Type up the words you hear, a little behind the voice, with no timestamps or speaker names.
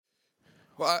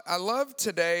Well, I love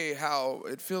today how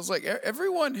it feels like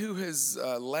everyone who has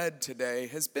led today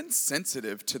has been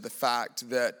sensitive to the fact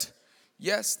that,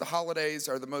 yes, the holidays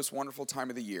are the most wonderful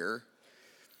time of the year,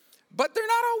 but they're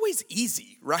not always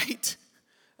easy, right?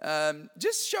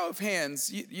 Just show of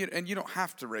hands, and you don't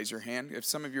have to raise your hand. If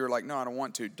some of you are like, no, I don't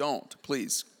want to, don't,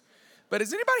 please. But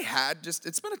has anybody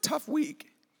it's been a tough week?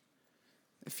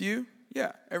 A few?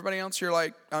 Yeah. Everybody else, you're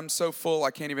like, I'm so full, I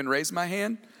can't even raise my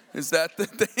hand? Is that the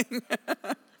thing?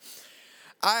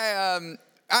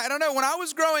 I don't know. When I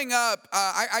was growing up,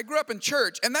 I grew up in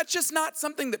church, and that's just not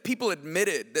something that people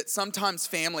admitted, that sometimes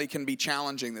family can be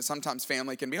challenging, that sometimes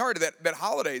family can be hard, that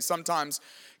holidays sometimes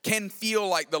can feel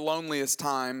like the loneliest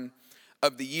time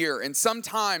of the year. And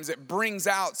sometimes it brings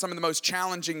out some of the most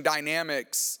challenging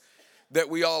dynamics that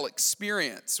we all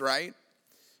experience, right?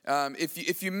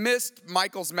 If you missed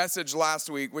Michael's message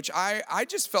last week, which I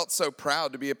just felt so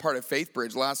proud to be a part of Faith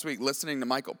Bridge last week, listening to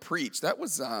Michael preach. That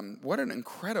was, what an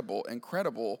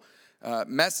incredible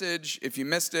message. If you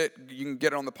missed it, you can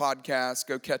get it on the podcast,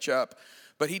 go catch up.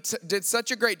 But he did such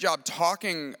a great job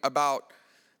talking about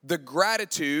the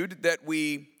gratitude that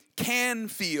we can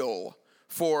feel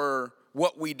for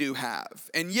what we do have.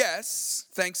 And yes,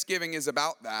 Thanksgiving is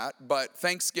about that, but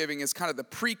Thanksgiving is kind of the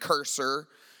precursor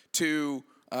to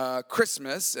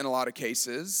Christmas in a lot of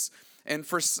cases. And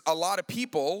for a lot of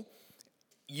people,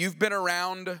 you've been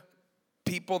around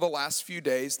people the last few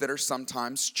days that are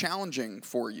sometimes challenging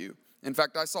for you. In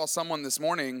fact, I saw someone this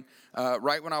morning,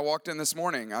 right when I walked in this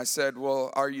morning. I said,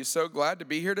 well, are you so glad to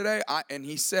be here today? And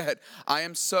he said, I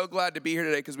am so glad to be here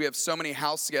today because we have so many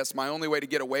house guests. My only way to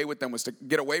get away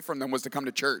from them was to come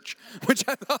to church, which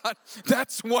I thought,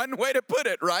 that's one way to put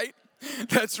it, right?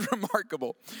 That's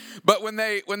remarkable. But when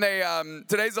they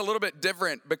today's a little bit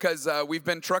different because we've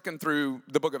been trucking through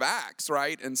the book of Acts,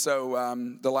 right? And so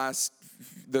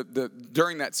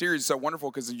during that series is so wonderful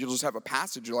because you'll just have a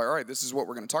passage. You're like, all right, this is what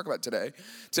we're going to talk about today.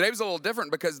 Today was a little different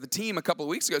because the team a couple of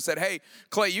weeks ago said, hey,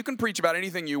 Clay, you can preach about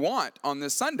anything you want on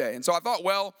this Sunday. And so I thought,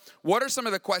 well, what are some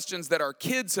of the questions that our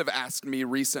kids have asked me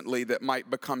recently that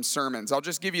might become sermons? I'll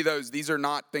just give you those. These are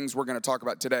not things we're going to talk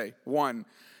about today. One,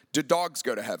 do dogs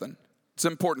go to heaven? It's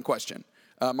an important question.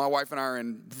 My wife and I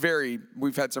are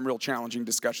we've had some real challenging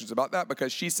discussions about that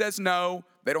because she says no,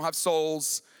 they don't have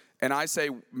souls. And I say,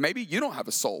 maybe you don't have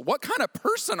a soul. What kind of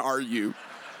person are you?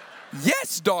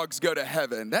 Yes, dogs go to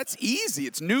heaven. That's easy.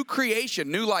 It's new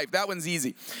creation, new life. That one's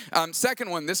easy.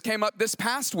 Second one, this came up this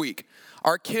past week.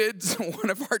 One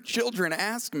of our children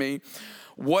asked me,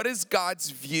 what is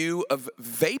God's view of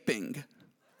vaping?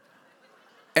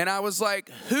 And I was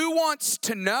like, who wants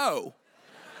to know?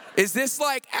 Is this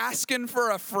like asking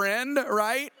for a friend,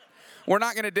 right? We're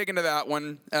not going to dig into that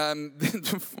one.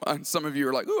 Some of you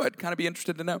are like, ooh, I'd kind of be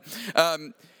interested to know.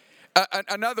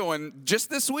 Another one, just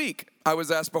this week, I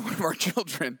was asked by one of our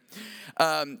children,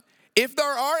 if there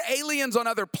are aliens on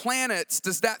other planets,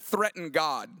 does that threaten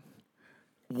God?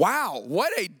 Wow,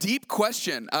 what a deep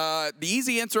question. The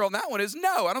easy answer on that one is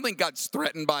no. I don't think God's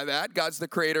threatened by that. God's the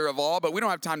creator of all, but we don't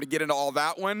have time to get into all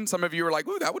that one. Some of you are like,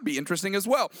 ooh, that would be interesting as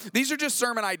well. These are just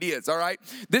sermon ideas, all right?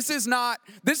 This is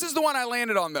the one I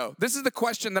landed on, though. This is the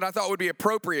question that I thought would be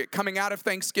appropriate coming out of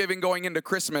Thanksgiving, going into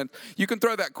Christmas. You can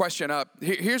throw that question up.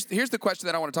 Here's the question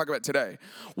that I want to talk about today.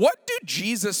 What do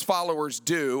Jesus followers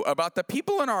do about the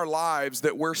people in our lives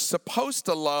that we're supposed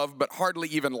to love but hardly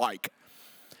even like?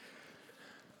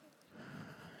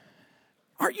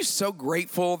 Aren't you so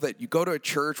grateful that you go to a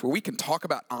church where we can talk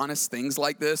about honest things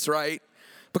like this, right?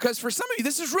 Because for some of you,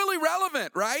 this is really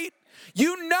relevant, right?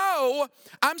 You know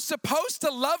I'm supposed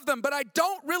to love them, but I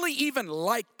don't really even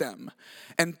like them.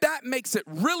 And that makes it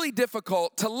really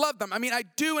difficult to love them. I mean, I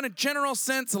do in a general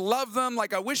sense love them.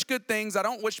 Like I wish good things. I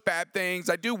don't wish bad things.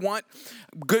 I do want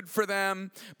good for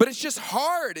them. But it's just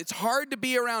hard. It's hard to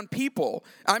be around people.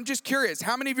 I'm just curious.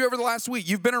 How many of you over the last week,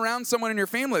 you've been around someone in your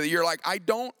family that you're like,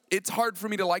 it's hard for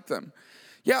me to like them?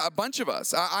 Yeah, a bunch of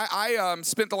us. I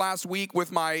spent the last week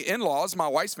with my in-laws, my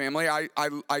wife's family.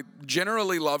 I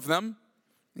generally love them,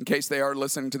 in case they are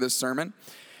listening to this sermon.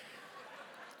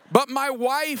 But my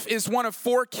wife is one of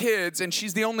 4 kids, and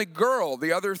she's the only girl.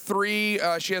 The other 3,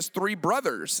 she has 3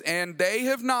 brothers, and they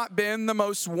have not been the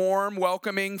most warm,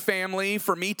 welcoming family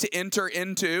for me to enter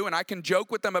into, and I can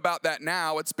joke with them about that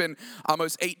now. It's been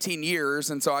almost 18 years,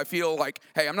 and so I feel like,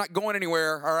 hey, I'm not going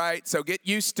anywhere, all right? So get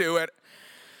used to it.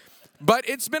 But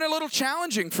it's been a little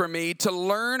challenging for me to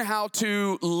learn how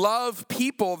to love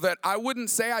people that I wouldn't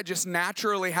say I just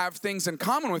naturally have things in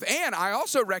common with. And I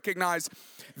also recognize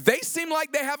they seem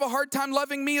like they have a hard time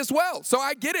loving me as well. So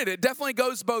I get it. It definitely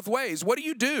goes both ways. What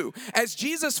do? As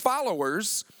Jesus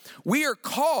followers, we are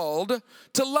called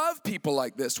to love people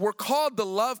like this. We're called to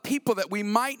love people that we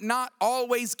might not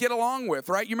always get along with,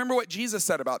 right? You remember what Jesus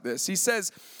said about this? He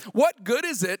says, what good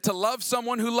is it to love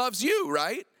someone who loves you,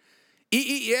 right?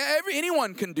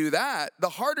 Anyone can do that. The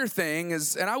harder thing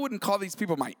is, and I wouldn't call these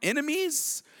people my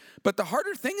enemies, but the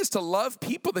harder thing is to love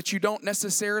people that you don't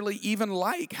necessarily even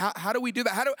like. How do we do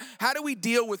that? How do we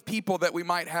deal with people that we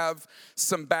might have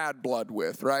some bad blood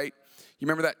with, right? You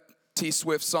remember that T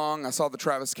Swift song? I saw the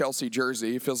Travis Kelce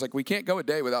jersey. It feels like we can't go a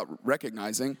day without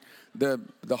recognizing the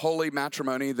holy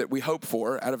matrimony that we hope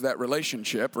for out of that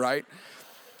relationship, right?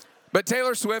 But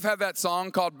Taylor Swift had that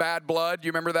song called Bad Blood. You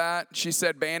remember that? She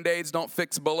said Band-Aids don't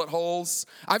fix bullet holes.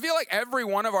 I feel like every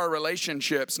one of our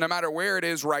relationships, no matter where it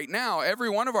is right now, every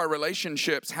one of our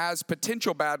relationships has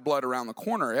potential bad blood around the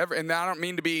corner. And I don't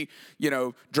mean to be,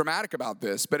 dramatic about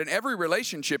this, but in every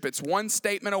relationship, it's one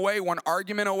statement away, one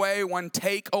argument away, one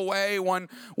take away, one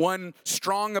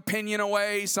strong opinion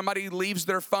away. Somebody leaves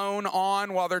their phone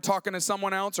on while they're talking to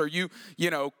someone else, or you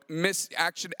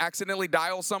accidentally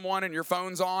dial someone and your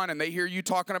phone's on and they hear you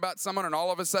talking about someone, and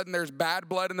all of a sudden there's bad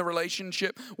blood in the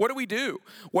relationship. What do we do?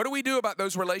 What do we do about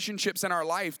those relationships in our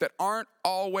life that aren't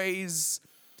always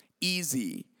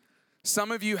easy?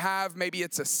 Some of you have, maybe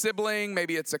it's a sibling,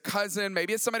 maybe it's a cousin,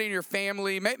 maybe it's somebody in your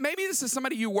family, maybe this is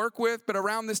somebody you work with, but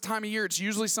around this time of year, it's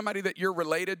usually somebody that you're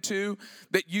related to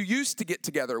that you used to get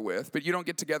together with, but you don't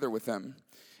get together with them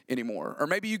anymore. Or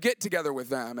maybe you get together with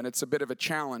them and it's a bit of a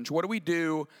challenge. What do we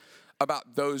do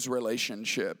about those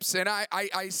relationships? And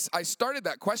I started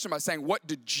that question by saying, what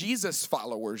do Jesus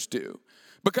followers do?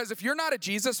 Because if you're not a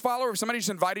Jesus follower, if somebody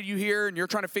just invited you here and you're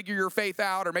trying to figure your faith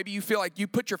out, or maybe you feel like you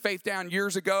put your faith down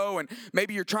years ago and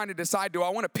maybe you're trying to decide, do I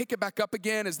want to pick it back up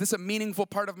again? Is this a meaningful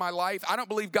part of my life? I don't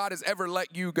believe God has ever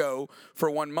let you go for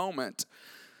one moment.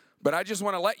 But I just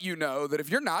want to let you know that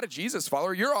if you're not a Jesus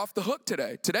follower, you're off the hook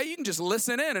today. Today you can just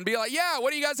listen in and be like, yeah,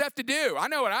 what do you guys have to do? I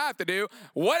know what I have to do.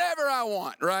 Whatever I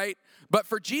want, right? But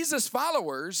for Jesus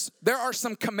followers, there are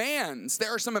some commands,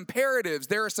 there are some imperatives,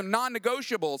 there are some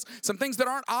non-negotiables, some things that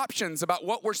aren't options about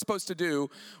what we're supposed to do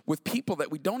with people that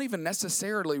we don't even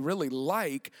necessarily really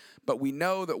like, but we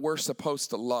know that we're supposed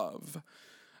to love.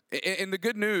 And the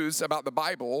good news about the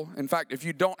Bible, in fact, if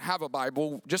you don't have a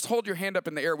Bible, just hold your hand up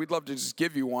in the air. We'd love to just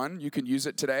give you one. You can use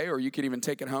it today, or you can even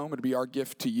take it home. It'll be our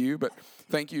gift to you. But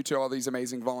thank you to all these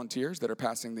amazing volunteers that are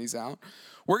passing these out.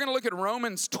 We're going to look at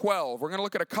Romans 12. We're going to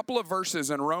look at a couple of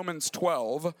verses in Romans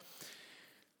 12.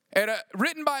 And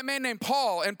written by a man named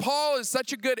Paul. And Paul is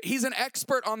he's an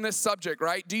expert on this subject,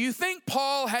 right? Do you think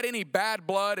Paul had any bad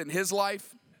blood in his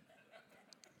life?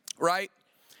 Right?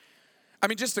 I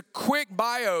mean, just a quick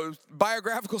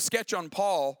biographical sketch on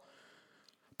Paul.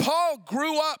 Paul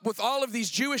grew up with all of these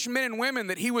Jewish men and women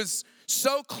that he was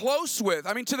so close with.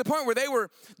 I mean, to the point where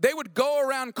they would go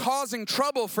around causing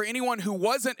trouble for anyone who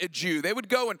wasn't a Jew. They would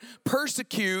go and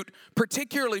persecute,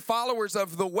 particularly followers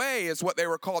of the way, is what they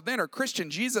were called then, or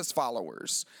Christian Jesus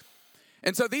followers.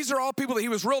 And so these are all people that he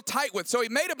was real tight with. So he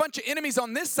made a bunch of enemies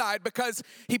on this side because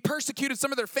he persecuted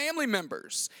some of their family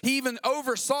members. He even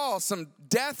oversaw some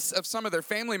deaths of some of their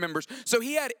family members. So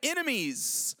he had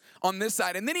enemies on this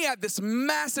side. And then he had this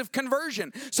massive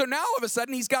conversion. So now all of a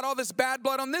sudden he's got all this bad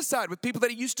blood on this side with people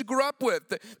that he used to grow up with,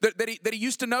 that he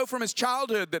used to know from his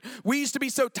childhood, that we used to be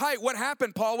so tight. What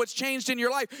happened, Paul? What's changed in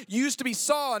your life? You used to be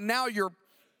Saul and now you're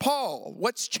Paul.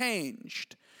 What's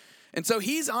changed? And so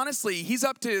he's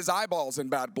up to his eyeballs in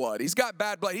bad blood. He's got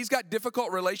bad blood. He's got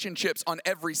difficult relationships on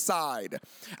every side.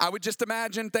 I would just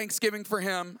imagine Thanksgiving for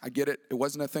him. I get it. It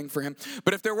wasn't a thing for him.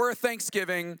 But if there were a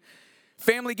Thanksgiving,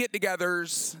 family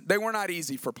get-togethers, they were not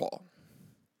easy for Paul.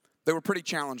 They were pretty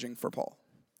challenging for Paul.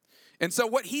 And so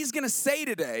what he's going to say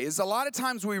today is a lot of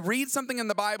times we read something in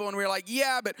the Bible and we're like,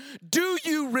 yeah, but do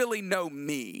you really know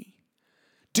me?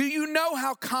 Do you know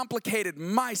how complicated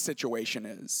my situation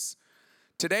is?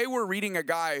 Today we're reading a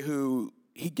guy who,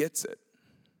 he gets it.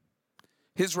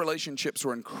 His relationships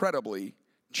were incredibly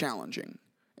challenging,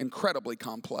 incredibly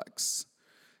complex.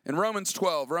 In Romans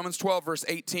 12 verse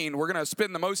 18, we're going to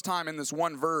spend the most time in this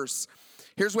one verse.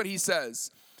 Here's what he says.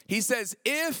 He says,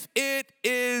 if it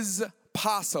is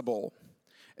possible,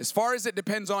 as far as it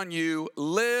depends on you,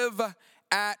 live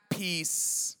at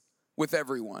peace with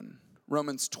everyone.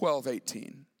 Romans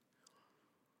 12:18.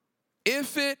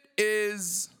 If it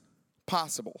is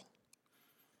possible,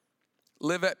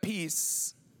 live at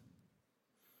peace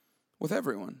with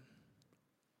everyone.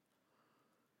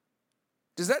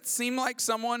 Does that seem like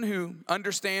someone who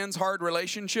understands hard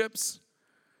relationships?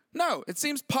 No, it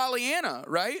seems Pollyanna,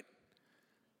 right?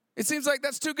 It seems like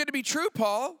that's too good to be true,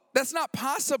 Paul. That's not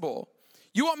possible.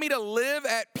 You want me to live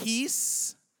at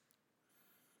peace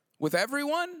with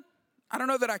everyone? I don't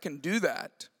know that I can do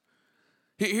that.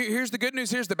 Here's the good news,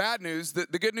 here's the bad news. The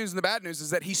good news and the bad news is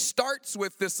that he starts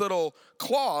with this little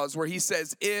clause where he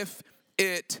says, if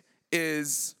it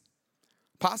is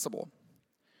possible.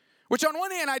 Which on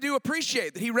one hand, I do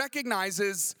appreciate that he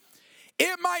recognizes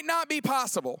it might not be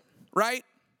possible, right?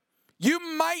 You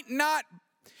might not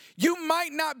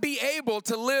be able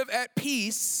to live at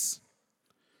peace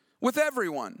with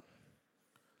everyone.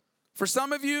 For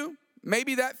some of you,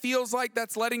 maybe that feels like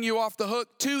that's letting you off the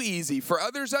hook too easy. For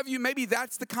others of you, maybe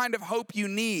that's the kind of hope you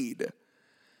need.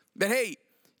 That, hey,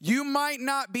 you might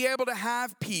not be able to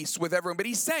have peace with everyone. But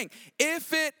he's saying,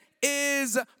 if it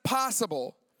is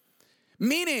possible,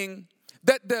 meaning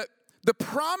that the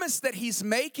promise that he's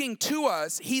making to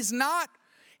us, he's not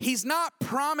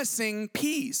promising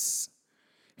peace.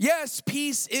 Yes,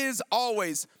 peace is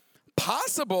always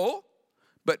possible,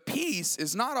 but peace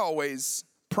is not always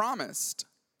promised.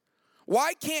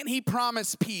 Why can't he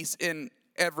promise peace in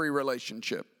every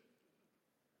relationship?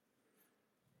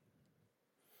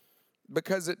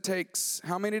 Because it takes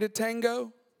how many to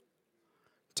tango?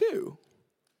 2.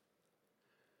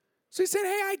 So he said,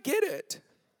 hey, I get it.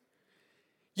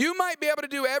 You might be able to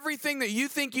do everything that you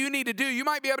think you need to do. You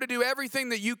might be able to do everything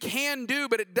that you can do,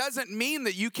 but it doesn't mean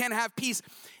that you can have peace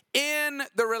in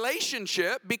the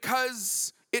relationship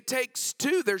because it takes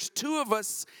 2. There's 2 of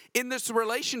us in this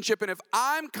relationship, and if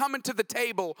I'm coming to the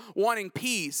table wanting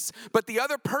peace, but the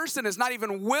other person is not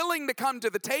even willing to come to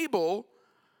the table,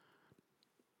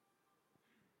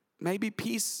 maybe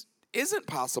peace isn't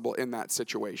possible in that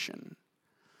situation.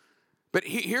 But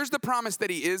here's the promise that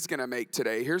he is going to make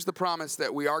today. Here's the promise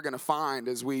that we are going to find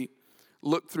as we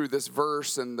look through this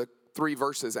verse and the 3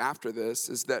 verses after this,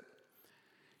 is that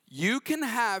you can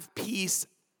have peace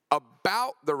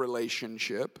about the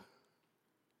relationship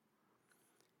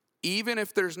even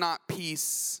if there's not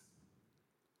peace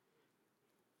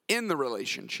in the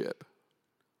relationship.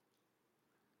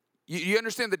 You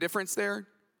understand the difference there?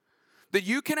 That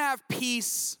you can have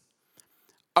peace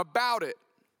about it.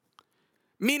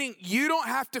 Meaning you don't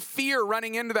have to fear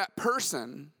running into that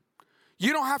person.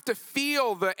 You don't have to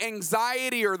feel the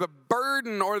anxiety or the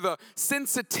burden or the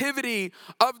sensitivity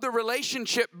of the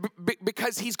relationship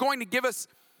because he's going to give us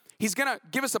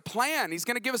a plan. He's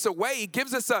going to give us a way. He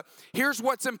gives us here's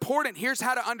what's important. Here's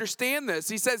how to understand this.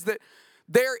 He says that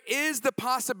there is the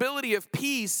possibility of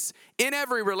peace in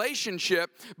every relationship,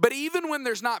 but even when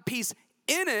there's not peace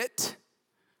in it,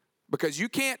 because you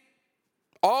can't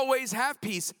always have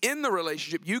peace in the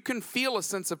relationship, you can feel a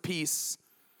sense of peace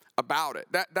about it.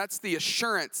 That's the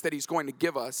assurance that he's going to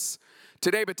give us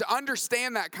today. But to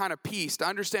understand that kind of peace, to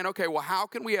understand, okay, well, how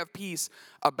can we have peace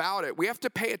about it? We have to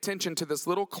pay attention to this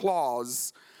little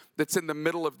clause that's in the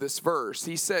middle of this verse.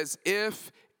 He says,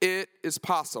 if it is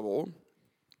possible,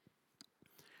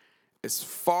 as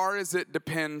far as it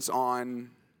depends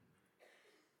on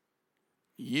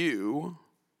you,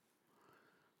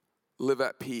 live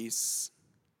at peace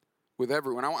with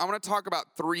everyone. I want to talk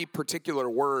about 3 particular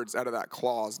words out of that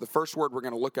clause. The first word we're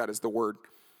going to look at is the word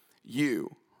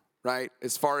you, right?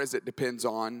 As far as it depends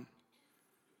on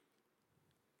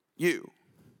you.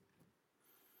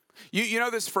 You know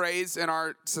this phrase in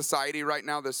our society right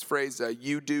now, this phrase,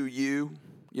 you do you.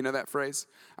 You know that phrase?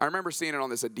 I remember seeing it on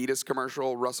this Adidas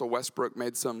commercial. Russell Westbrook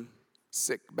made some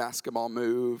sick basketball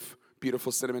move,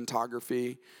 beautiful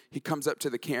cinematography. He comes up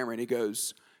to the camera and he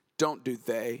goes, don't do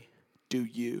they, do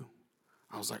you.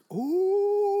 I was like,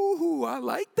 ooh, I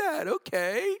like that.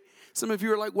 Okay. Some of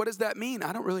you are like, what does that mean?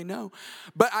 I don't really know.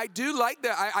 But I do like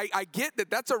that. I get that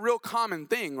that's a real common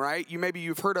thing, right? Maybe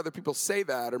you've heard other people say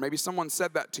that, or maybe someone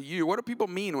said that to you. What do people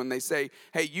mean when they say,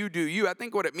 hey, you do you? I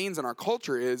think what it means in our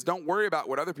culture is don't worry about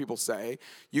what other people say.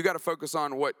 You got to focus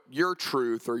on what your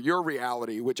truth or your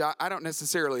reality, which I don't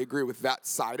necessarily agree with that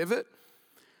side of it.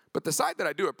 But the side that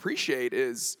I do appreciate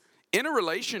is, in a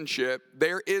relationship,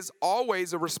 there is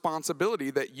always a responsibility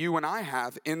that you and I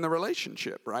have in the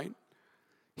relationship, right?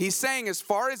 He's saying as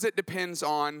far as it depends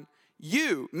on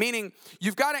you, meaning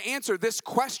you've got to answer this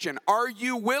question. Are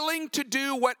you willing to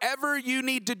do whatever you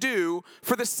need to do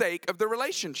for the sake of the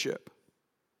relationship?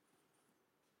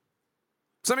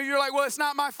 Some of you are like, well, it's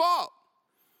not my fault.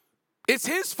 It's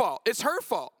his fault. It's her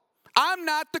fault. I'm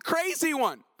not the crazy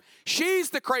one. She's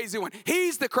the crazy one.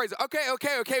 He's the crazy.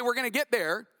 Okay, we're going to get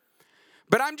there.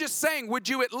 But I'm just saying, would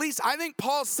you at least, I think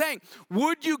Paul's saying,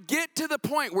 would you get to the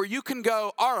point where you can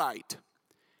go, all right,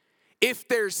 if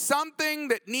there's something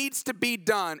that needs to be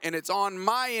done and it's on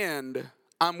my end,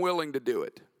 I'm willing to do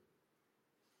it.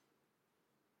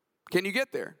 Can you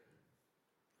get there?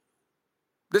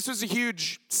 This was a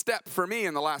huge step for me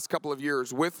in the last couple of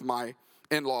years with my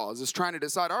in-laws, is trying to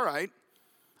decide, all right,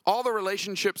 all the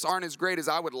relationships aren't as great as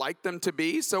I would like them to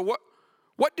be, so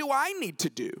what do I need to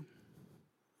do?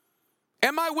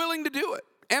 Am I willing to do it?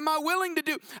 Am I willing to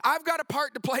do? I've got a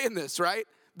part to play in this, right?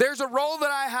 There's a role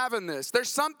that I have in this. There's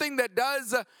something that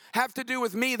does have to do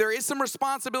with me. There is some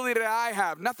responsibility that I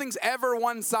have. Nothing's ever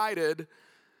one-sided.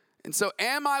 And so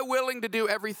am I willing to do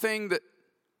everything that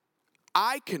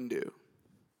I can do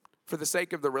for the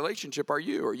sake of the relationship? Are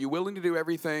you? Are you willing to do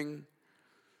everything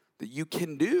that you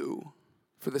can do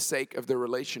for the sake of the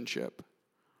relationship?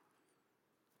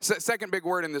 Second big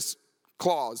word in this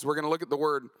clause, we're going to look at the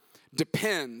word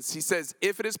depends. He says,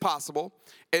 if it is possible,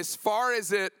 as far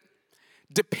as it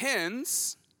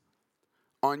depends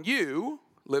on you,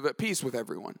 live at peace with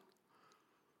everyone.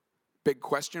 Big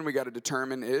question we got to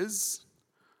determine is,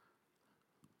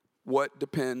 what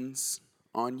depends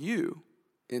on you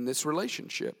in this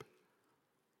relationship?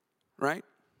 Right?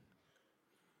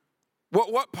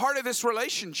 What part of this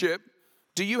relationship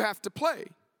do you have to play?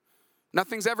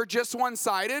 Nothing's ever just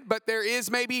one-sided, but there is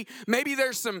maybe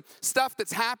there's some stuff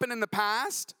that's happened in the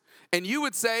past, and you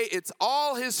would say it's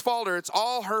all his fault or it's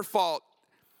all her fault.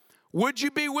 Would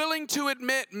you be willing to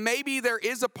admit maybe there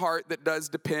is a part that does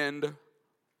depend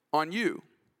on you?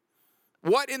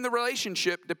 What in the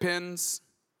relationship depends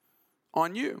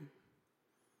on you?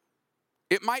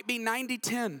 It might be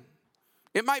 90-10.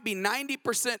 It might be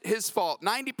 90% his fault,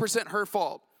 90% her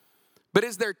fault. But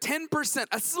is there 10%,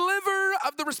 a sliver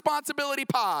of the responsibility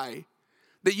pie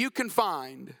that you can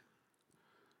find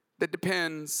that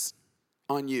depends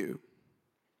on you?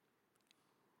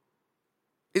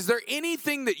 Is there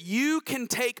anything that you can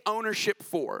take ownership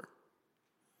for?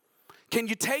 Can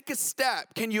you take a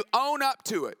step? Can you own up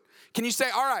to it? Can you say,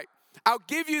 all right, I'll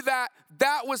give you that.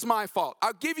 That was my fault.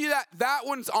 I'll give you that. That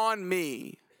one's on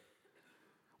me.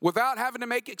 Without having to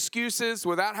make excuses,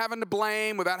 without having to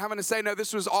blame, without having to say, no,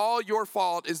 this was all your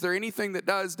fault. Is there anything that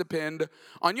does depend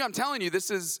on you? I'm telling you, this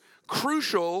is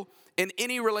crucial in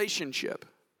any relationship.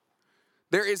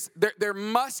 There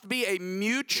must be a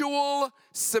mutual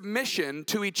submission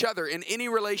to each other in any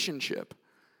relationship.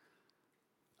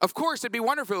 Of course, it'd be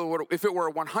wonderful if it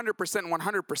were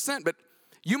 100%, but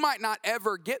you might not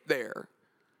ever get there.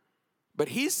 But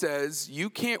he says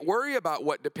you can't worry about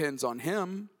what depends on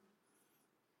him.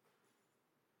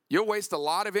 You'll waste a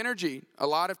lot of energy, a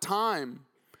lot of time,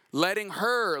 letting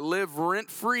her live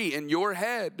rent-free in your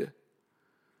head.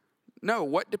 No,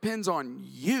 what depends on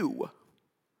you?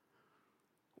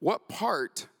 What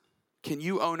part can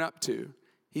you own up to?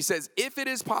 He says, if it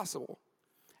is possible,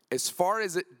 as far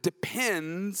as it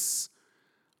depends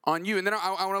on you. And then I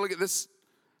want to look at this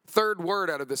third word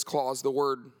out of this clause, the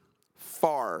word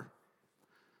far.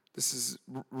 This is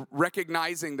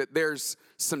recognizing that there's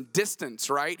some distance,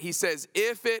 right? He says,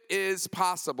 if it is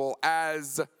possible,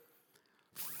 as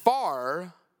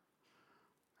far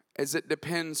as it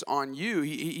depends on you.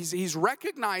 He's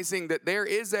recognizing that there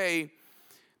is a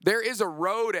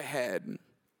road ahead.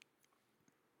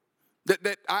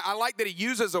 That I like that he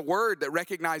uses a word that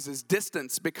recognizes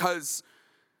distance, because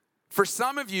for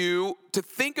some of you, to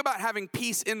think about having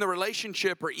peace in the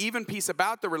relationship or even peace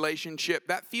about the relationship,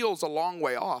 that feels a long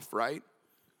way off, right?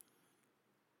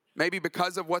 Maybe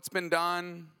because of what's been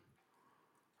done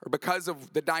or because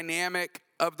of the dynamic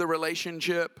of the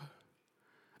relationship.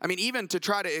 I mean, even to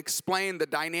try to explain the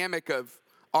dynamic of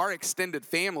our extended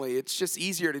family, it's just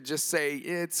easier to just say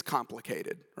it's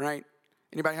complicated, right?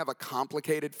 Anybody have a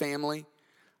complicated family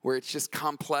where it's just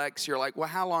complex? You're like, well,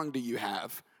 how long do you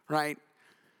have, right?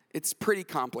 It's pretty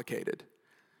complicated.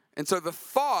 And so the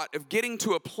thought of getting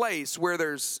to a place where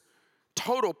there's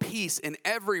total peace in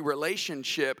every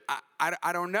relationship,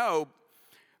 I don't know,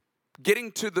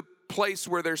 getting to the place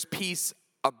where there's peace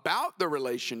about the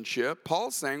relationship,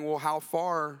 Paul's saying, well, how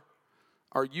far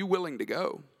are you willing to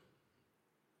go?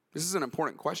 This is an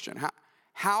important question.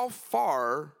 How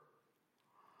far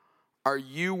are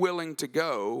you willing to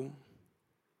go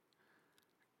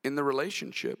in the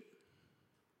relationship?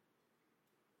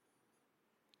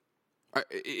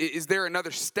 Is there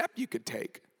another step you could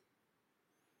take?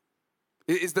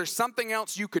 Is there something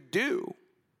else you could do?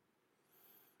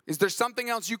 Is there something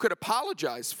else you could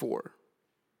apologize for?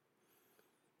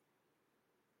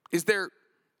 Is there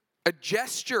a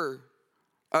gesture,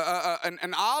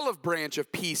 an olive branch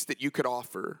of peace that you could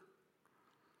offer?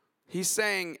 He's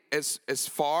saying as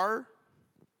far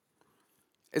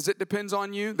as it depends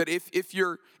on you, that if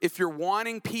you're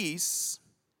wanting peace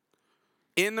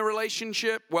in the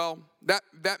relationship, well,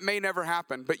 that may never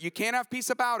happen. But you can't have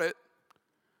peace about it.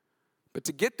 But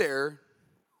to get there,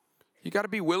 you got to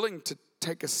be willing to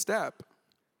take a step.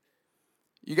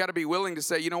 You got to be willing to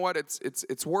say, you know what,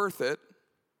 it's worth it.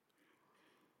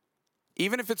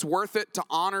 Even if it's worth it to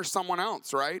honor someone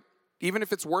else, right? Even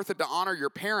if it's worth it to honor your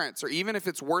parents, or even if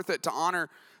it's worth it to honor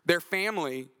their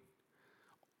family,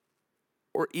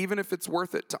 or even if it's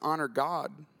worth it to honor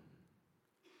God.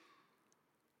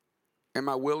 Am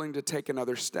I willing to take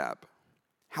another step?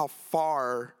 How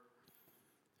far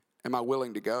am I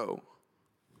willing to go?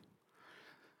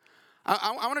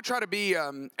 I want to try to be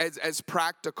as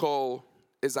practical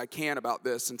as I can about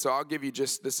this. And so I'll give you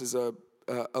this is a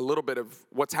little bit of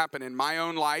what's happened in my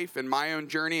own life and my own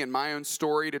journey and my own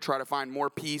story to try to find more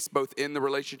peace both in the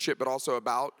relationship but also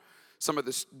about some of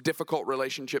the difficult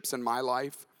relationships in my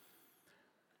life.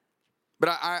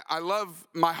 But I love,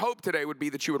 my hope today would be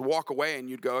that you would walk away and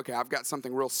you'd go, okay, I've got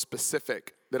something real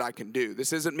specific that I can do.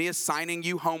 This isn't me assigning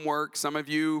you homework. Some of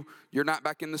you, you're not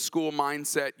back in the school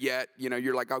mindset yet. You know,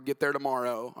 you're like, I'll get there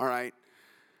tomorrow, all right?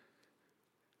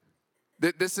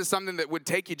 This is something that would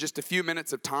take you just a few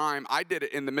minutes of time. I did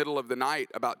it in the middle of the night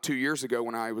about 2 years ago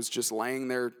when I was just laying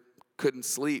there, couldn't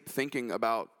sleep, thinking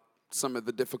about some of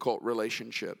the difficult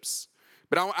relationships.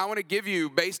 But I want to give you,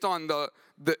 based on the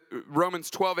Romans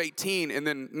 12:18 and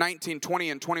then 19, 20,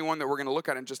 and 21 that we're going to look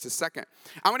at in just a second.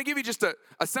 I want to give you just a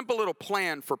simple little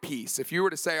plan for peace. If you were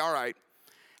to say, all right,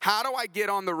 how do I get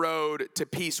on the road to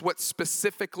peace? What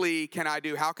specifically can I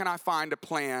do? How can I find a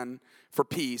plan for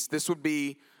peace? This would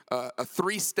be a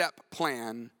 3-step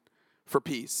plan for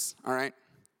peace, all right?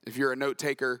 If you're a note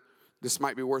taker, this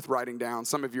might be worth writing down.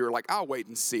 Some of you are like, I'll wait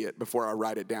and see it before I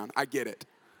write it down. I get it.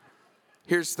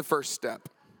 Here's the first step.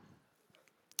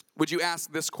 Would you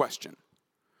ask this question?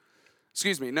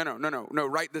 Excuse me, no,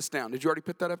 write this down. Did you already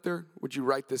put that up there? Would you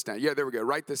write this down? Yeah, there we go,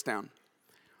 write this down.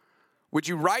 Would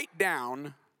you write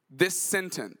down this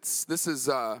sentence? This is,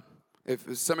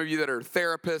 if some of you that are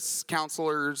therapists,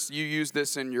 counselors, you use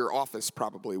this in your office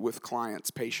probably with clients,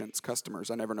 patients,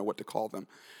 customers. I never know what to call them.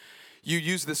 You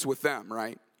use this with them,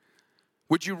 right?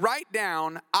 Would you write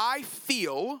down, I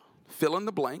feel, fill in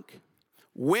the blank,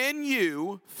 when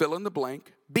you fill in the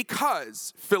blank,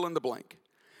 because fill in the blank.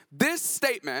 This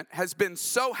statement has been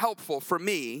so helpful for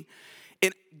me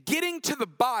in getting to the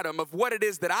bottom of what it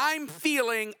is that I'm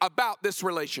feeling about this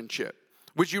relationship.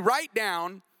 Would you write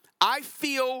down, I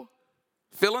feel,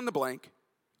 fill in the blank,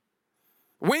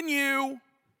 when you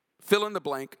fill in the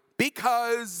blank,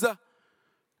 because,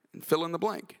 and fill in the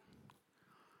blank.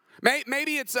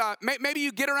 Maybe it's maybe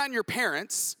you get around your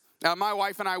parents. My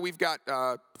wife and I, we've got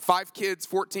 5 kids,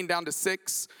 14 down to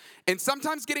 6. And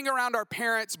sometimes getting around our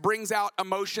parents brings out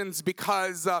emotions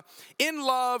because in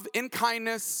love, in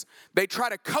kindness, they try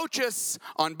to coach us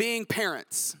on being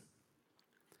parents.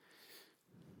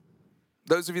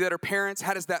 Those of you that are parents,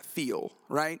 how does that feel,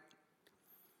 right?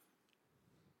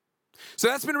 So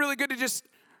that's been really good to just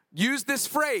use this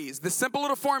phrase, this simple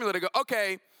little formula to go,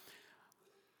 okay,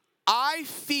 I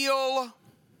feel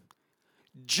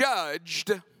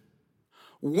judged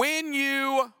when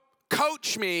you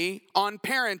coach me on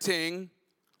parenting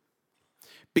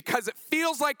because it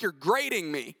feels like you're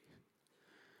grading me,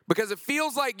 because it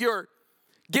feels like you're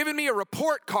giving me a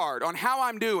report card on how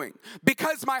I'm doing,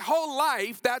 because my whole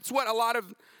life, that's what a lot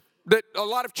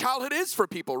of childhood is for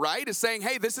people, right? Is saying,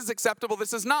 hey, this is acceptable,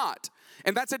 this is not.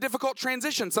 And that's a difficult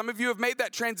transition. Some of you have made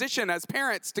that transition as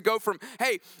parents to go from,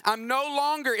 hey, I'm no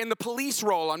longer in the police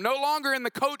role. I'm no longer in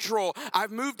the coach role. I've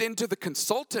moved into the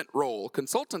consultant role.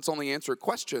 Consultants only answer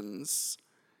questions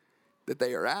that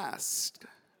they are asked,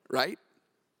 right?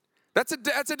 That's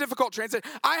a difficult transition.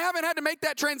 I haven't had to make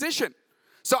that transition.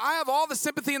 So I have all the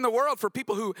sympathy in the world for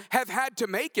people who have had to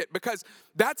make it, because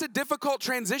that's a difficult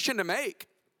transition to make.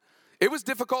 It was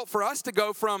difficult for us to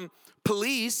go from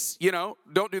police,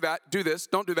 don't do that, do this,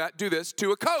 don't do that, do this,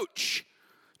 to a coach.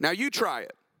 Now you try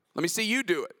it. Let me see you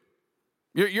do it.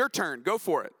 Your turn, go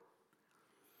for it.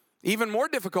 Even more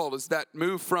difficult is that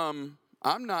move from,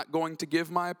 I'm not going to give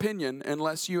my opinion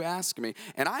unless you ask me.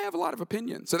 And I have a lot of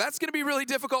opinions, so that's going to be really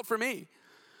difficult for me.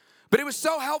 But it was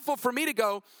so helpful for me to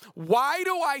go, why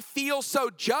do I feel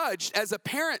so judged as a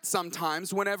parent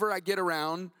sometimes whenever I get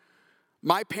around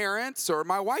my parents or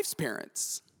my wife's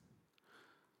parents?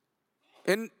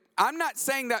 And I'm not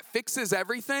saying that fixes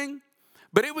everything,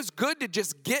 but it was good to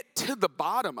just get to the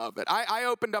bottom of it. I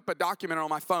opened up a document on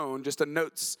my phone, just a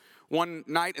notes, one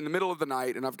night in the middle of the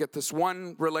night, and I've got this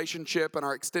one relationship in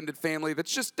our extended family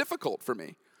that's just difficult for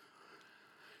me.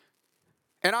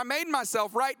 And I made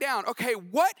myself write down, okay,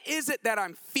 what is it that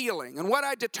I'm feeling? And what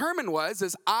I determined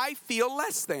is I feel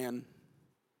less than.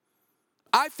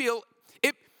 I feel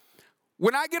it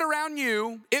when I get around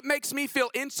you, it makes me feel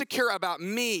insecure about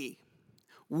me.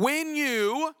 When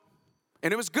you,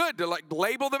 and it was good to like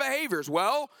label the behaviors.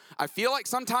 Well, I feel like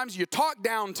sometimes you talk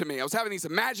down to me. I was having these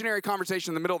imaginary conversations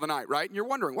in the middle of the night, right? And you're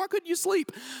wondering, why couldn't you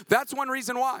sleep? That's one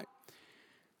reason why.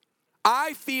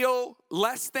 I feel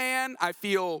less than, I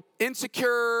feel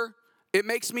insecure. It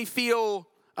makes me feel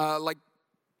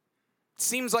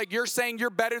seems like you're saying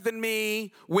you're better than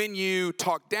me when you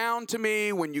talk down to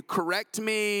me, when you correct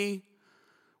me,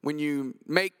 when you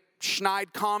make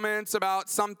snide comments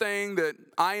about something that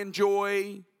I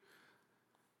enjoy.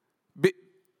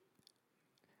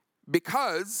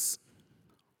 Because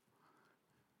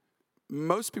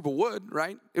most people would,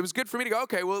 right? It was good for me to go,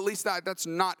 okay, well, at least that's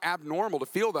not abnormal to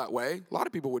feel that way. A lot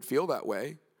of people would feel that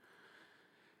way.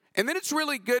 And then it's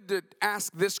really good to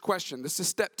ask this question. This is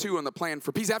step 2 on the plan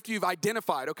for peace. After you've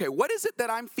identified, okay, what is it that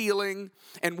I'm feeling,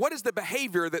 and what is the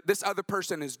behavior that this other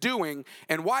person is doing,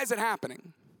 and why is it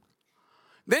happening?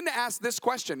 Then to ask this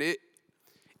question,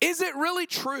 is it really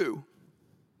true?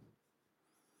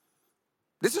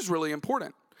 This is really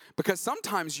important, because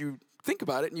sometimes you think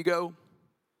about it and you go,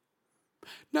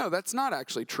 no, that's not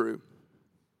actually true.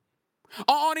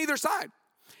 On either side.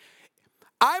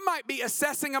 I might be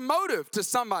assessing a motive to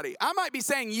somebody. I might be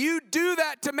saying, you do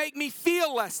that to make me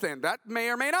feel less than. That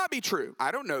may or may not be true. I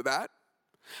don't know that.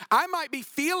 I might be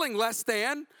feeling less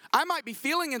than. I might be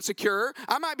feeling insecure.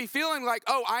 I might be feeling like,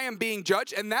 oh, I am being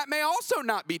judged. And that may also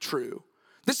not be true.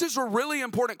 This is a really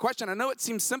important question. I know it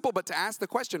seems simple, but to ask the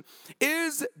question,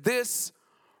 is this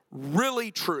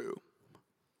really true?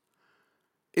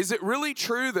 Is it really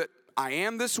true that I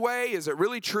am this way? Is it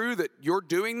really true that you're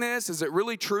doing this? Is it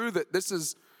really true that this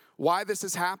is why this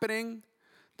is happening?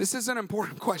 This is an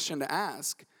important question to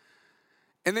ask.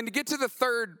 And then to get to the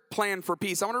third plan for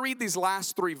peace, I want to read these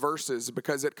last 3 verses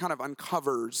because it kind of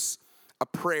uncovers a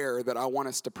prayer that I want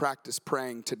us to practice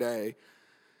praying today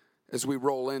as we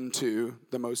roll into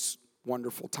the most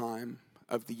wonderful time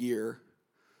of the year.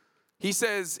 He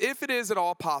says, if it is at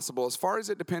all possible, as far as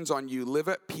it depends on you, live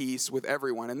at peace with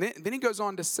everyone. And then he goes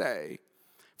on to say,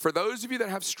 for those of you that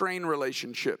have strained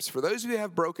relationships, for those of you that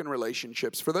have broken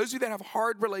relationships, for those of you that have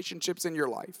hard relationships in your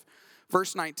life,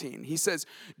 verse 19, he says,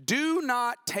 do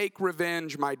not take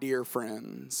revenge, my dear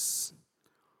friends.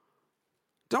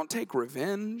 Don't take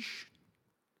revenge.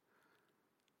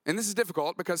 And this is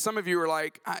difficult because some of you are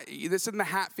like, this isn't the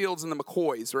Hatfields and the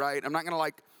McCoys, right? I'm not going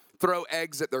to throw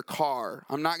eggs at their car.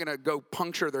 I'm not going to go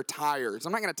puncture their tires.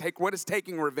 I'm not going to take what is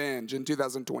taking revenge in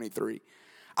 2023.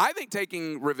 I think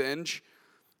taking revenge,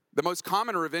 the most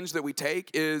common revenge that we take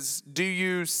is, do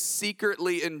you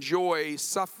secretly enjoy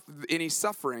any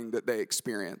suffering that they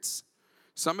experience?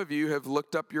 Some of you have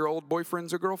looked up your old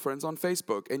boyfriends or girlfriends on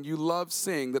Facebook, and you love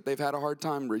seeing that they've had a hard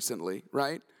time recently,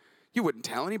 right? You wouldn't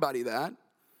tell anybody that,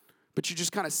 but you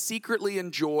just kind of secretly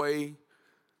enjoy.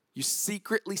 You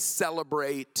secretly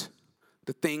celebrate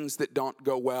the things that don't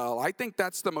go well. I think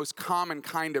that's the most common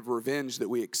kind of revenge that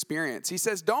we experience. He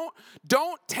says, don't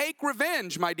take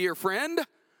revenge, my dear friend.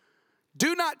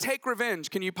 Do not take revenge.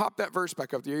 Can you pop that verse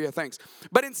back up there? Yeah, thanks.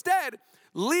 But instead,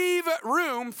 leave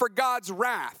room for God's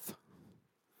wrath.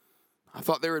 I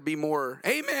thought there would be more.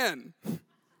 Amen.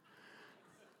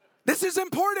 This is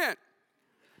important.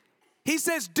 He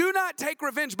says, do not take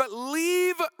revenge, but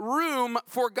leave room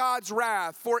for God's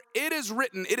wrath. For it is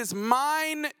written, it is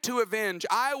mine to avenge.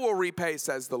 I will repay,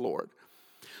 says the Lord.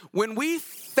 When we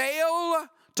fail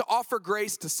to offer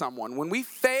grace to someone, when we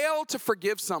fail to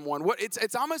forgive someone,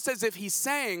 it's almost as if he's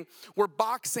saying we're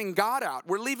boxing God out.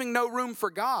 We're leaving no room for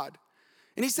God.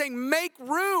 And he's saying, make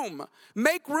room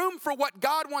for what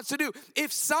God wants to do.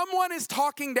 If someone is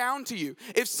talking down to you,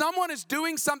 if someone is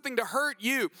doing something to hurt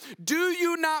you, do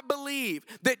you not believe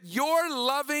that your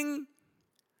loving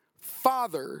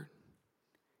Father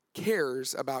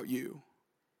cares about you?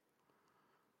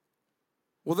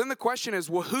 Well, then the question is,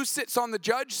 well, who sits on the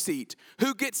judge seat?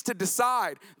 Who gets to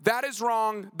decide? That is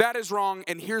wrong,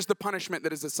 and here's the punishment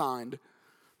that is assigned.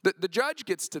 The judge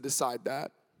gets to decide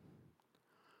that.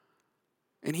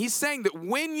 And he's saying that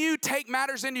when you take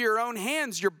matters into your own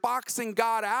hands, you're boxing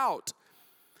God out.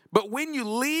 But when you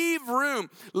leaving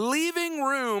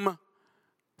room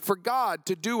for God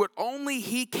to do what only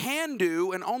he can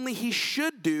do and only he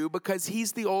should do because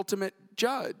he's the ultimate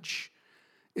judge.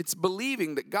 It's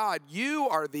believing that God, you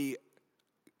are the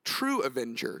true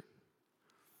avenger.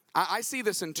 I see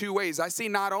this in 2 ways. I see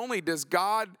not only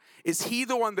is he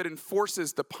the one that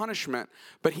enforces the punishment,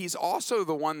 but he's also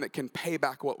the one that can pay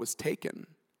back what was taken,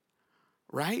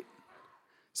 right?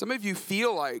 Some of you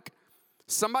feel like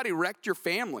somebody wrecked your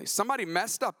family. Somebody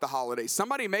messed up the holidays.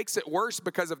 Somebody makes it worse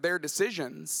because of their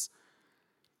decisions.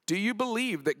 Do you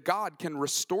believe that God can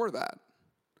restore that?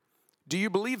 Do you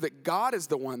believe that God is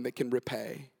the one that can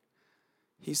repay?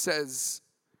 He says,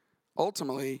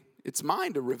 ultimately, it's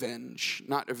mine to revenge,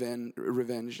 not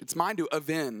revenge. It's mine to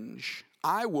avenge.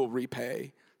 I will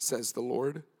repay, says the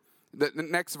Lord. The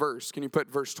next verse, can you put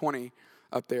verse 20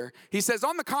 up there? He says,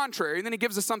 on the contrary, and then he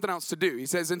gives us something else to do. He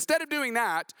says, instead of doing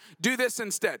that, do this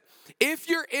instead. If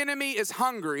your enemy is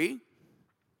hungry,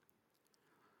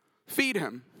 feed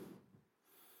him.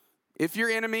 If your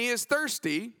enemy is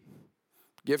thirsty,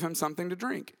 give him something to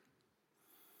drink.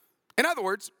 In other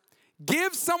words,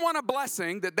 give someone a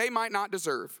blessing that they might not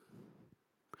deserve.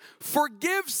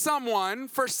 Forgive someone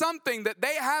for something that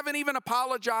they haven't even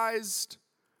apologized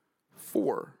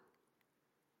for.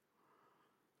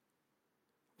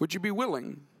 Would you be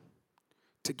willing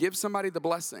to give somebody the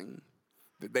blessing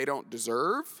that they don't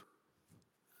deserve,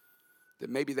 that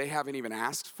maybe they haven't even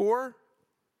asked for?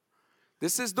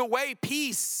 This is the way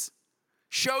peace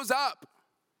shows up.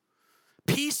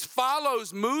 Peace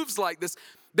follows moves like this.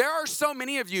 There are so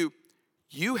many of you,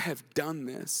 you have done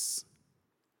this.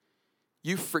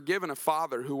 You've forgiven a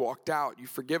father who walked out. You've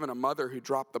forgiven a mother who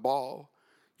dropped the ball.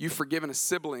 You've forgiven a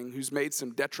sibling who's made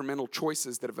some detrimental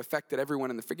choices that have affected everyone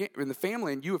in the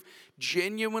family, and you have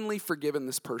genuinely forgiven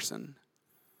this person.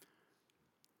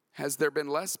 Has there been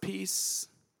less peace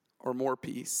or more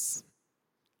peace?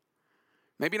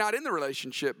 Maybe not in the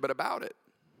relationship, but about it.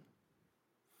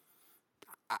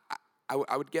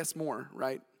 I would guess more,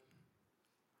 right?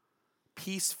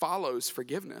 Peace follows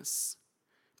forgiveness.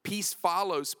 Peace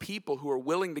follows people who are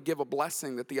willing to give a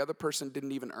blessing that the other person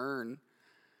didn't even earn.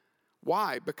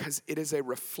 Why? Because it is a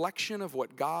reflection of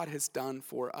what God has done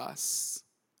for us.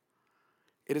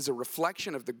 It is a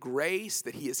reflection of the grace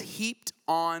that he has heaped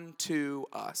onto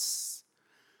us.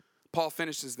 Paul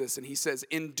finishes this and he says,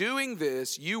 in doing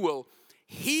this, you will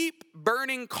heap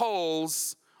burning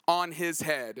coals on his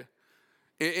head.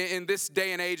 In this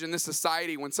day and age, in this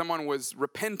society, when someone was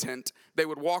repentant, they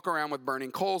would walk around with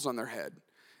burning coals on their head.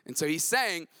 And so he's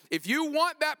saying, if you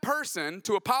want that person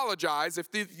to apologize, if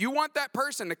you want that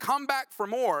person to come back for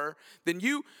more, then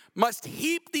you must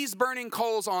heap these burning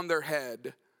coals on their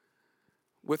head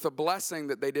with a blessing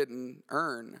that they didn't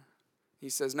earn. He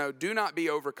says, no, do not be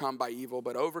overcome by evil,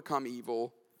 but overcome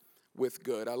evil with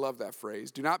good. I love that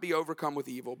phrase. Do not be overcome with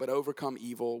evil, but overcome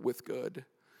evil with good.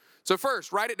 So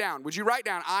first, write it down. Would you write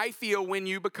down, I feel when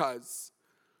you because?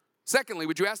 Secondly,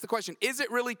 would you ask the question, is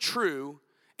it really true?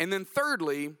 And then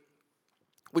thirdly,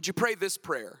 would you pray this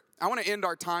prayer? I want to end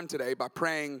our time today by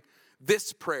praying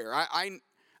this prayer.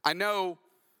 I know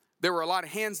there were a lot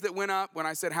of hands that went up when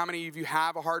I said, how many of you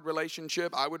have a hard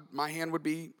relationship? My hand would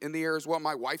be in the air as well.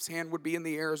 My wife's hand would be in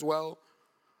the air as well.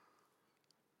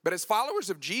 But as followers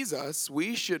of Jesus,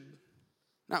 we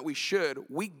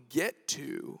get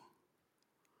to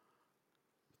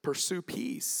pursue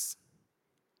peace.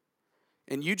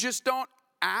 And you just don't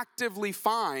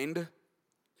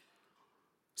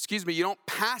you don't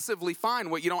passively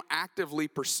find what you don't actively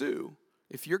pursue.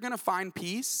 If you're going to find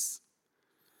peace,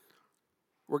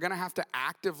 we're going to have to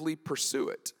actively pursue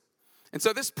it. And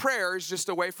so this prayer is just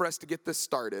a way for us to get this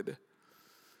started.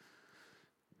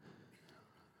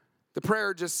 The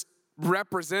prayer just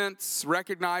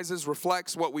recognizes,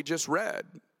 reflects what we just read.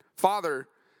 Father,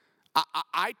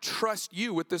 I trust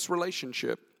you with this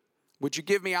relationship. Would you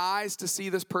give me eyes to see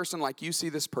this person like you see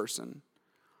this person?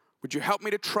 Would you help me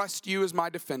to trust you as my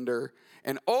defender?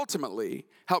 And ultimately,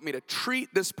 help me to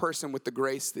treat this person with the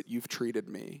grace that you've treated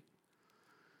me.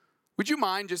 Would you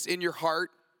mind just in your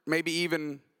heart, maybe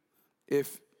even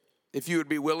if you would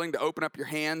be willing to open up your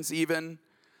hands even,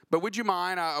 but would you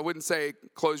mind, I wouldn't say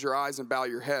close your eyes and bow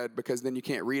your head because then you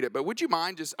can't read it, but would you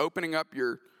mind just opening up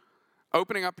your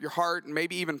heart and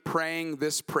maybe even praying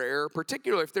this prayer,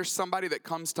 particularly if there's somebody that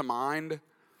comes to mind?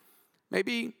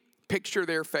 Maybe picture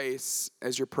their face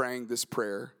as you're praying this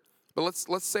prayer. But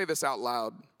let's say this out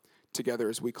loud together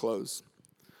as we close.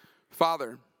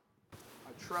 Father,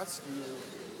 I trust you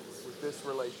with this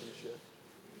relationship.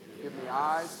 Give me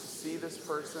eyes to see this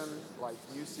person like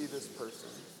you see this person.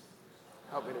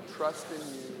 Help me to trust in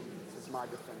you as my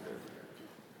defender.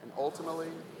 And ultimately,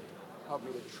 help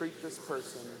me to treat this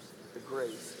person with the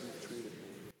grace you've treated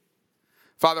me.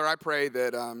 Father, I pray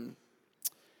that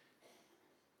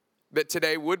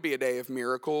today would be a day of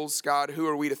miracles. God, who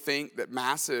are we to think that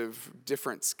massive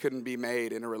difference couldn't be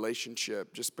made in a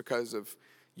relationship just because of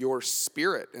your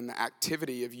spirit and the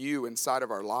activity of you inside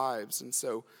of our lives? And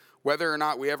so whether or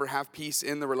not we ever have peace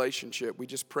in the relationship, we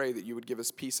just pray that you would give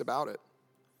us peace about it.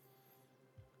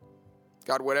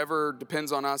 God, whatever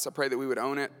depends on us, I pray that we would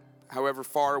own it. However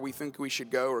far we think we should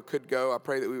go or could go, I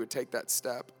pray that we would take that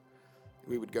step.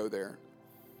 We would go there.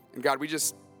 And God, we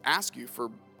just ask you for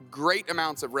great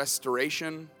amounts of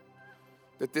restoration,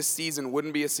 that this season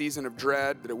wouldn't be a season of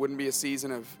dread, that it wouldn't be a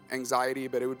season of anxiety,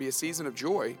 but it would be a season of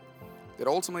joy, that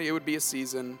ultimately it would be a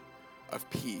season of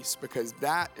peace, because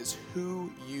that is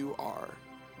who you are,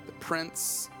 the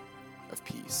Prince of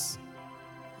Peace.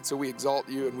 And so we exalt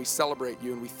you and we celebrate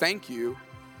you and we thank you,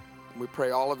 and we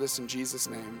pray all of this in Jesus'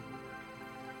 name.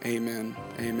 Amen.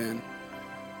 Amen.